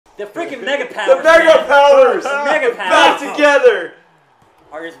The freaking Mega Powers. The Mega Powers. The Mega Powers. Back together.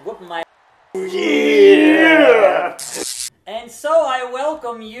 Are just whooping my. Yeah. And so I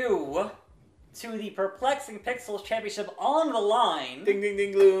welcome you to the Perplexing Pixels Championship on the line. Ding ding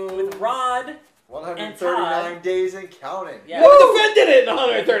ding gloom. With Rod. 139 days and counting. Yeah. You haven't defended it in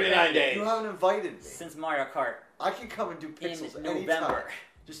 139 days. You haven't invited me. Since Mario Kart. I can come and do Pixels in anytime. November.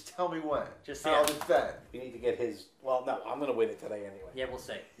 Just tell me when. Just I'll defend. You need to get his... Well, no, I'm going to win it today anyway. Yeah, we'll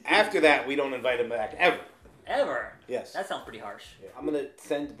see. After that, we don't invite him back, ever. Ever? Yes. That sounds pretty harsh. Yeah. I'm going to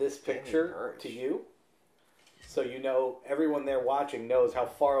send this picture to you, so you know, everyone there watching knows how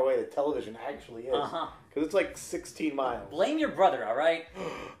far away the television actually is. Uh-huh. Because it's like 16 miles. Blame your brother, all right?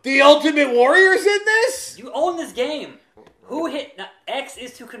 The Ultimate Warrior's in this? You own this game. Who hit... Now, X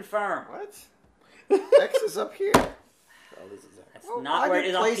is to confirm. What? X is up here. Oh, this is That's not where it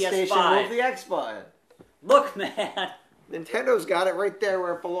is on PS5. PlayStation, move the X button. Look, man. Nintendo's got it right there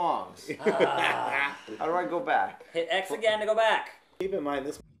where it belongs. How do I go back? Hit X again to go back. Keep in mind,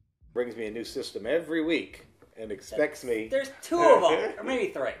 this brings me a new system every week and expects me... There's two of them, or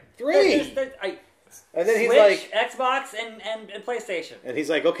maybe three. Three! And then he's Switch, like... Xbox, and PlayStation. And he's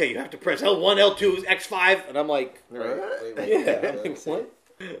like, okay, you have to press L1, L2, X5. And I'm like... Wait. Yeah. I'm like, what?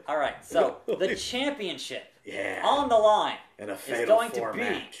 All right, so the championship on the line and a is Fatal going to be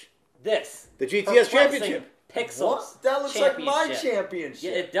match. this. The GTS Championship. Pixels What? That looks like my championship.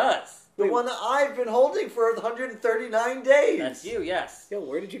 Yeah, it does. The one that I've been holding for 139 days. That's you, yes. Yo,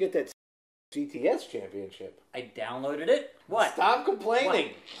 where did you get that GTS Championship? I downloaded it. What? Stop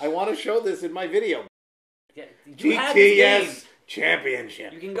complaining. What? I want to show this in my video. Yeah, you have this game. GTS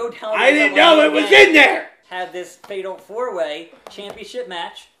Championship. You can go download it. I didn't know it was in there. Have this Fatal Fourway championship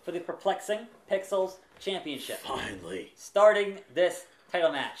match for the Perplexing Pixels Championship. Finally. Starting this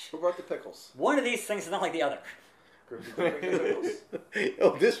title match. Who brought the pickles? One of these things is not like the other.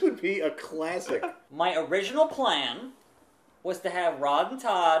 Oh, this would be a classic. My original plan was to have Rod and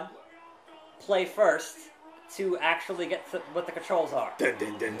Todd play first to actually get what the controls are. That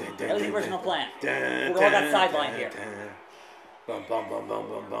was the original plan. We all got sidelined here. Bum, bum, bum, bum,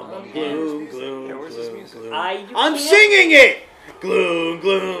 bum, bum, bum. Gloom, gloom, Yeah, where's this music? gloom. I'm singing it! Gloom,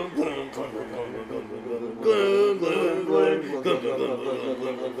 gloom, gloom, gloom, gloom, gloom, gloom, gloom, gloom.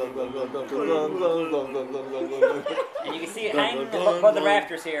 And you can see it hanging above the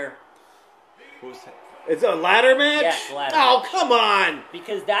rafters here. It's a ladder match? Yes, ladder. Oh, come on!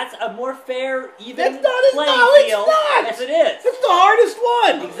 Because that's a more fair, even That's not as playing no, it's field. not! Yes, it is. It's the hardest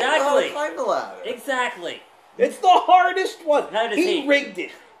one! Exactly. Climb the ladder. Exactly. It's the hardest one. Neither does He he. rigged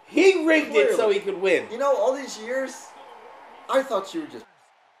it. He rigged it so he could win. You know, all these years, I thought you were just...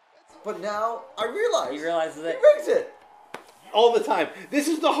 But now, I realize. He realizes He it. rigs it. All the time. This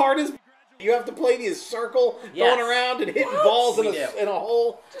is the hardest. You have to play this circle, Yes. going around and hitting What? balls in We do. a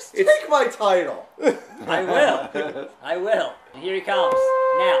hole. Just take my title. I will. I will. And here he comes.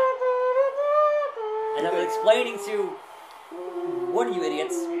 Now. And I was explaining to one of you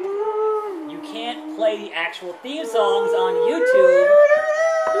idiots, you can't play the actual theme songs on YouTube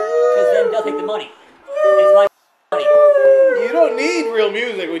because then they'll take the money. It's my money. You don't need real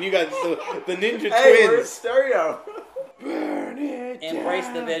music when you got the Ninja Hey, Twins. where's stereo? Burn it Embrace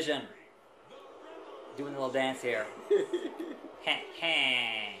down. the vision. Doing a little dance here.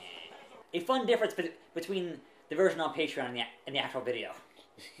 A fun difference between the version on Patreon and the actual video.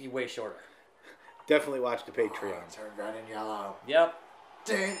 You're way shorter. Definitely watch the Patreon. Turn red and yellow. Yep.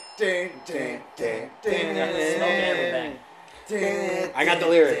 Ding, ding, ding, ding, ding, Got the smoke and everything. ding. I got the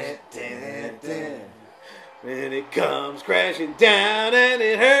lyrics. Ding, ding. When it comes crashing down and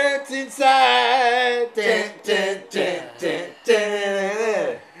it hurts inside. Ding, ding, ding, ding,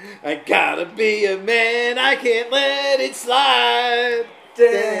 ding. I gotta be a man, I can't let it slide.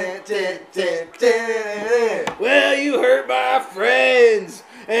 Ding, ding, ding, ding. Well, you hurt my friends,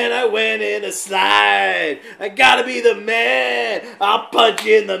 and I went in a slide. I gotta be the man, I'll punch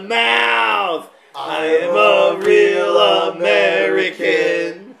you in the mouth. I am a real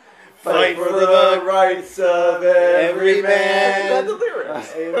American. Fight for the rights of every man. Got the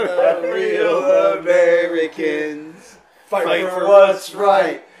lyrics. I am a real Americans. Fight for what's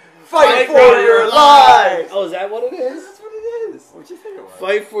right. Fight for your life. Oh, is that what it is? That's what it is. What'd you think it was?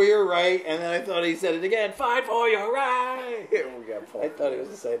 Fight for your right, and then I thought he said it again. Fight for your right. We got I thought he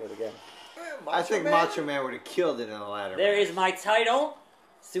was saying it again. I think Macho Man would have killed it in a ladder. There is my title,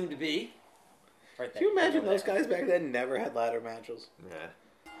 soon to be. Right there. Can you imagine those guys back then never had ladder matches? Yeah.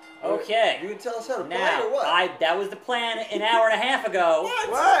 Okay. You can tell us how to play Now, or what? that was the plan an hour and a half ago.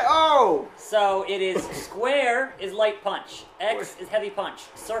 What? Oh! So it is square is light punch, X is heavy punch,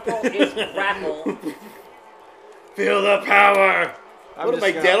 circle is grapple, Feel the power. What, am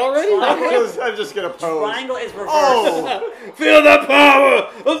I dead already? I'm just gonna pose. Triangle is reversed. Oh! Feel the power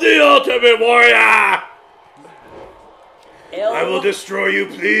of the Ultimate Warrior! I will destroy you,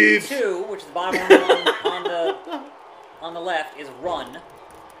 please. 2, which is the bottom one on the left, is run.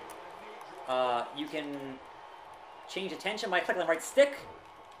 You can change attention by clicking on the right stick,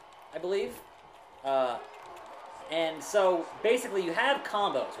 I believe. And so basically, you have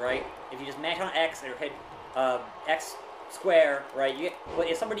combos, right? If you just mash on X or hit X square, right? But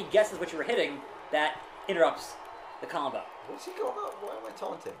if somebody guesses what you were hitting, that interrupts the combo. What's he going on? Why am I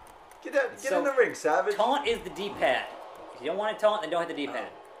taunting? Get in the ring, Savage. Taunt is the D-pad. If you don't want to taunt, then don't hit the D-pad.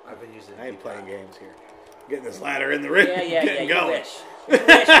 I've been using. I ain't playing games here. Getting this ladder in the ring. Yeah. Getting You going. wish. You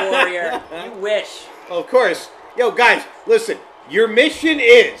wish, Warrior. You wish. Of course. Yo, guys, listen. Your mission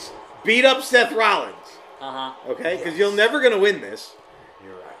is beat up Seth Rollins. Okay? Because you're never going to win this.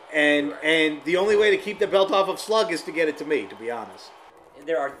 You're right. And the only way to keep the belt off of Slug is to get it to me, to be honest.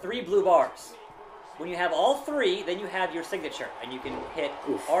 There are 3 blue bars. When you have all 3, then you have your signature, and you can hit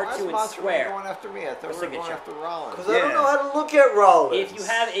R2 and square. Going after me. I thought we were going after Rollins. Because I don't know how to look at Rollins. If you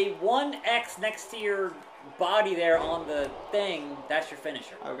have a 1X next to your body there on the thing, that's your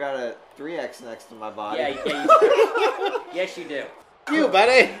finisher. I've got a 3X next to my body. Yeah, you do. Yes, you do. You,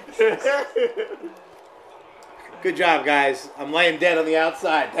 buddy. Good job, guys. I'm laying dead on the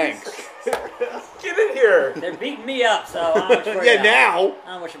outside. Thanks. Get in here. They're beating me up, so I don't know what you're worried Yeah, about. now. I don't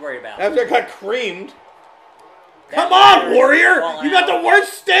know what you're worried about. After I got creamed. That Come ladder on, is Warrior! falling You got out. the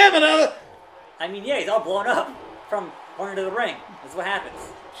worst stamina! I mean, yeah, he's all blown up from running to the ring. That's what happens.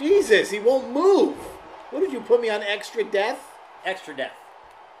 Jesus, he won't move. What did you put me on, extra death? Extra death.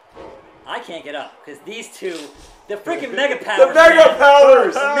 I can't get up, because these two, the freaking Mega The Powers, Mega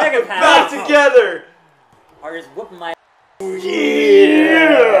Powers. the Mega Back Powers together. are just whooping my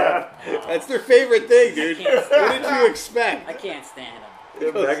Yeah! That's their favorite thing, dude. I can't What did you expect? I can't stand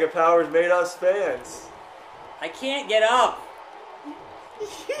them. The Mega Powers made us fans. I can't get up.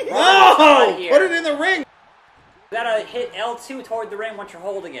 No! Here. Put it in the ring! You gotta hit L2 toward the ring once you're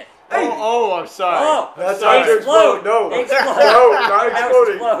holding it. Oh, I'm sorry. Oh! That's they time to explode. explode. No. They explode. No, not Now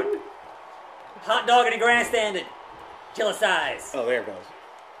exploding. explode. Hot dog and a grandstanded. Killer size. Oh, there it goes.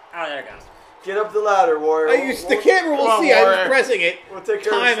 Oh, there it goes. Get up the ladder, Warrior. The camera will Come on, see. I was Warrior. pressing it. We'll take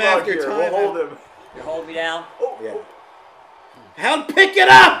care Time of Slug after here. time We'll hold after- him. You're holding me down. Oh, Yeah. How pick it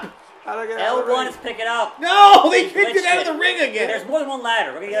up? How do I get out of the L1 ring? is picking up. No, they kicked it glitched out of it. the ring again. There's more than one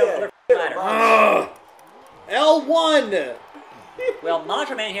ladder. We're gonna get another ladder. Ugh. L1. Well,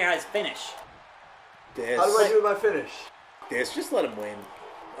 Macho Man here has finish. How do I do my finish? Just let him win.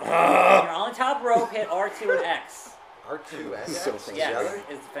 When you're on the top rope, hit R2 and X. R2 and So X Yes, together?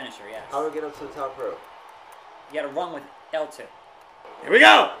 is the finisher, yes. How do I get up to the top rope? You gotta run with L2. Here we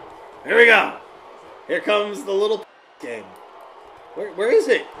go. Here we go. Here comes the little game. Where is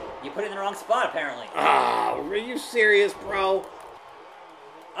it? You put it in the wrong spot, apparently. Ah, are you serious, bro?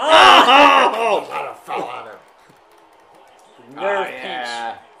 Oh! Oh! I fell on him. Nerve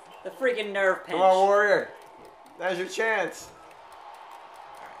yeah. pinch. The freaking nerve pinch. Come on, Warrior. There's your chance.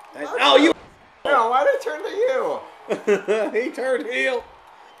 Oh, you! No, why did it turn to you? He turned heel.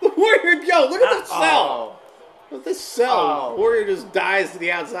 The Warrior, yo, look at the cell. Oh. Look at the cell. Oh. Warrior just dies to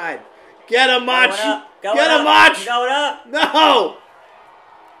the outside. Get him, Mach! Going up. Going Get up. him, Mach! Going up. No!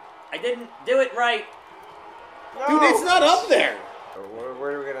 I didn't do it right. No. Dude, it's not up there.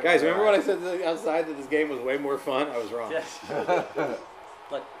 Where are we gonna Guys, go? remember when I said to the outside that this game was way more fun? I was wrong.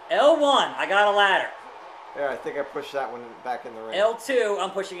 Look, L1, I got a ladder. Yeah, I think I pushed that one back in the ring. L2,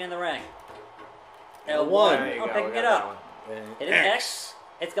 I'm pushing in the ring. L1, There you I'm go, picking we it got up. that Hit an X.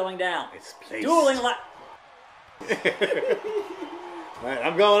 It's going down. It's placed. Dueling All right,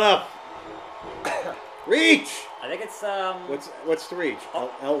 I'm going up. Reach. I think it's What's the reach?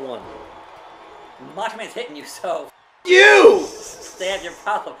 L1. Macho Man's hitting you, so You. stay at your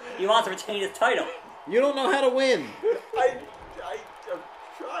problem. He wants to retain his title. You don't know how to win. I'm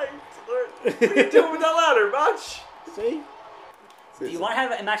trying to learn. What are you doing with that ladder, Mach? See? Do you want to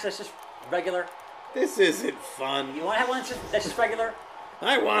have a match that's just regular? This isn't fun. You want to have one that's just regular?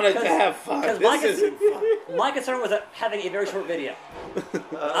 I wanted to have fun. Because This isn't fun. my concern was having a very short video.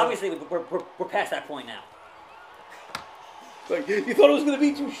 Obviously, we're past that point now. Like, you thought it was going to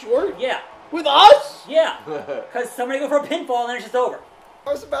be too short? Yeah. With us? Yeah. Because somebody go for a pinfall and then it's just over.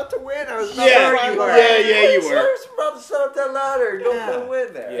 I was about to win. I was about Yeah, to win. you were. Yeah, you were. I was about to set up that ladder. Go for the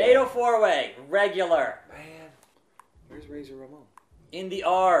win there. Fatal Fourway, regular. Man. Where's Razor Ramon? In the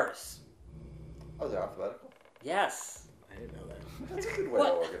R's. Oh, they're alphabetical? Yes. I didn't know that. That's a good way What?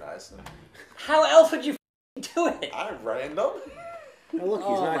 to organize them. How else would you do it? I random. Oh, look, he's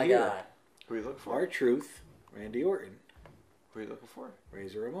Oh not my here. God. Who are you looking for? R-Truth, Randy Orton. What are you looking for?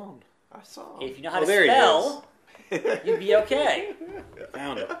 Razor Ramon. I saw him. If you know how to there he spell, you'd be okay.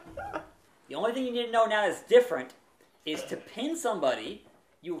 Found it. The only thing you need to know now that's different is to pin somebody,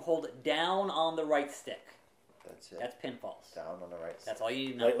 you hold it down on the right stick. That's it. That's pinfalls. Down on the right side. That's all you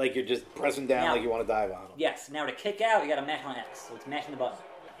need to know. Like you're just pressing down Now- like you want to dive on them. Yes, now to kick out, you gotta mash on X. So it's mashing the button.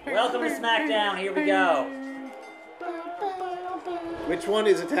 Welcome to SmackDown, here we go. Which one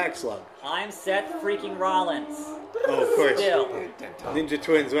is Attack Slug? I'm Seth freaking Rollins. Oh, of course. Still, Ninja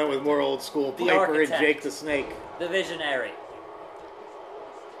Twins went with more old school The Piper and architect. Jake the Snake. the visionary.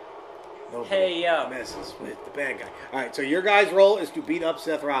 Nobody Hey, yo. messes with the bad guy. All right, so your guys' role is to beat up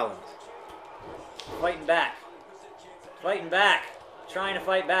Seth Rollins. Fighting back. Fighting back. Trying to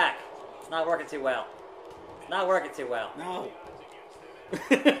fight back. It's not working too well. It's not working too well. No.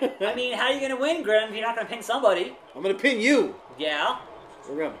 I mean, how are you going to win, Grim, if you're not going to pin somebody? I'm going to pin you. Yeah.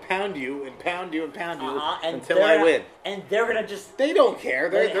 We're going to pound you and pound you and pound you And until they're I gonna- win. And they're going to just... They don't care.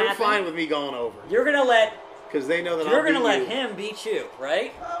 Let it They're happen. fine with me going over. You're going to let... Because they know that You're I'll going to beat let you. him beat you,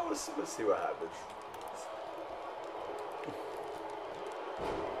 right? We'll see what happens.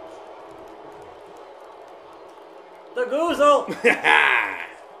 The Goozle!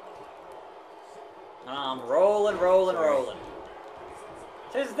 Rolling.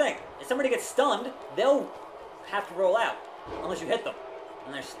 So here's the thing. If somebody gets stunned, they'll have to roll out. Unless you hit them.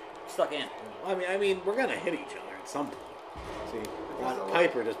 And they're stuck in. I mean, we're going to hit each other at some point. See,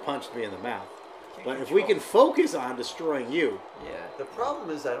 Piper just punched me in the mouth. But if we can focus on destroying you. Yeah. The problem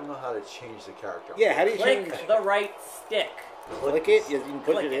is I don't know how to change the character. Yeah, how do you change Click the right stick. Click it? You can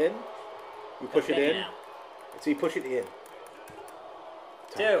push Click it it. in? You push it Okay, in? now. So you push it in.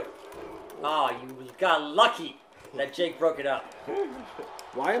 2. Oh, you got lucky that Jake broke it up.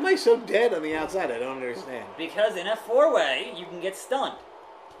 Why am I so dead on the outside? I don't understand. Because in a 4-way, you can get stunned.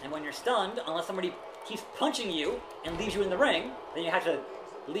 And when you're stunned, unless somebody keeps punching you and leaves you in the ring, then you have to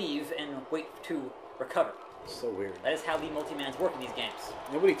leave and wait to recover. It's so weird. That is how the multi-mans work in these games.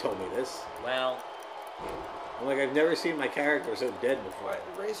 Nobody told me this. Well, I'm like, I've never seen my character so dead before.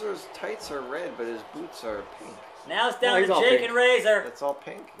 Razor's tights are red, but his boots are pink. now it's down he's to all Jake pink. and Razor. It's all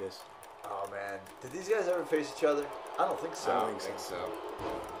pink. Yes. Oh man, did these guys ever face each other? I don't think so. I don't think so.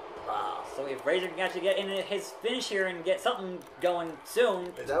 Wow. So if Razor can actually get into his finish here and get something going soon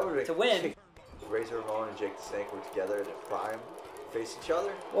If that would to win, Razor Ramon and Jake the Snake were together in their prime, face each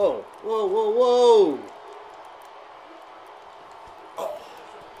other. Whoa, whoa, whoa, whoa! Oh.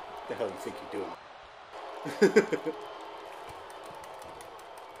 What the hell do you think you're doing?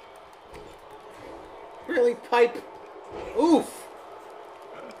 Really, Pipe? Oof!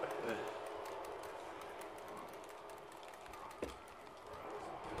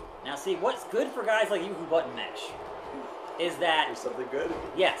 now see, what's good for guys like you who button mash is that, Is something good?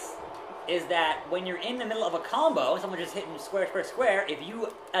 yes, is that when you're in the middle of a combo and someone just hitting square, square, square, if you,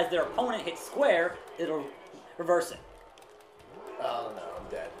 as their opponent, hit square, it'll reverse it. Oh no, I'm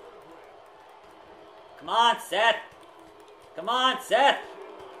dead. Come on, Seth. Come on, Seth.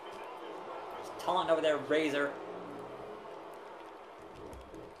 Just taunting over there, Razor.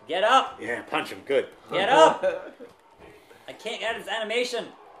 Get up. Yeah, punch him, good. Get up. I can't get his animation.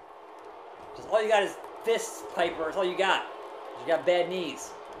 Just all you got is fists, Piper. That's all you got. You got bad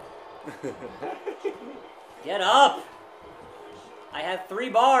knees. Get up. I have 3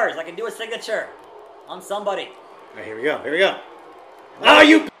 bars. I can do a signature on somebody. Alright, here we go, here we go. Oh,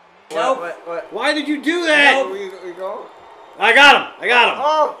 you... Nope. What? Why did you do that? Nope. We go? I got him, I got him.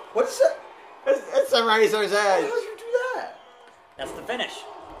 Oh, what is that? It's a Razor's How edge. did you do that? That's the finish.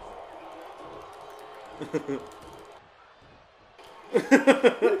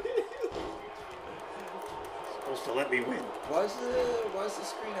 Supposed to let me win. Why is the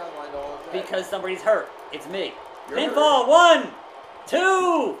screen outlined all of that? Because somebody's hurt. It's me. You're Pinfall. 1,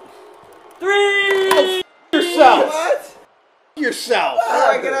 2, 3. Yourself! What? Yourself!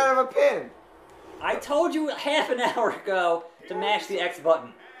 How do I get out of a pin? I told you half an hour ago to mash the X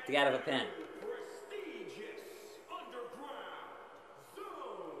button to get out of a pin.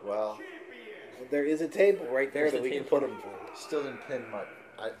 Well, There is a table right there There's that a we can table. put him for. still didn't pin my.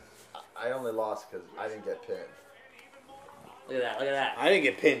 I only lost because I didn't get pinned. Look at that. Look at that. I didn't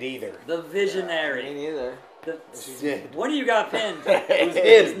get pinned either. The visionary. Me neither. She did. One of you got pinned. It was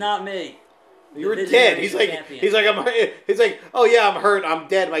It was him. not me. You were The dead. visionary He's like, champion. he's like, oh yeah, I'm hurt. I'm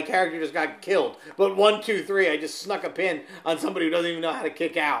dead. My character just got killed. But 1, 2, 3, I just snuck a pin on somebody who doesn't even know how to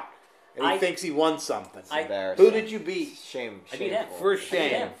kick out, and he thinks he won something. I- Embarrassing. Who did you beat? Shame. I beat him. Shameful. For I beat shame.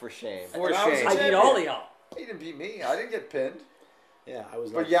 him. For shame. For I was shame. I beat all of y'all. He didn't beat me. I didn't get pinned. Yeah, I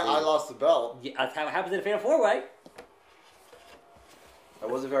was. But not yeah, pleased. I lost the belt. Yeah, that's how it happens in a Fatal Fourway. That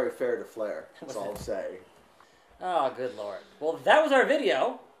wasn't very fair to Flair. That's all I'm saying. Oh, good lord. Well, that was our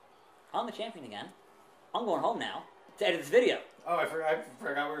video. I'm the champion again. I'm going home now to edit this video. Oh, I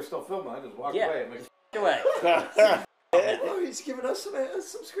forgot we were still filming. I just walked Yeah. away. Away. Oh, he's giving us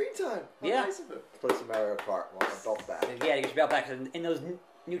some screen time. How Yeah. nice of him. Play some Mario Kart. Want my belt back. Yeah, you get your belt back in those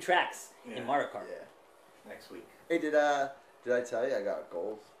new tracks in Mario Kart. Yeah. Next week. Hey, did I tell you I got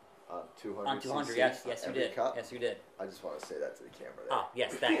gold on 200? On 200, cc yes, on yes, you every did. Cup? Yes, you did. I just want to say that to the camera. There. Ah,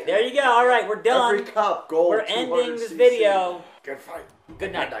 yes, thanks. There you go. All right, we're done. Every cup, gold. We're ending 200 this cc. video. Good fight.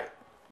 Good night. Good night.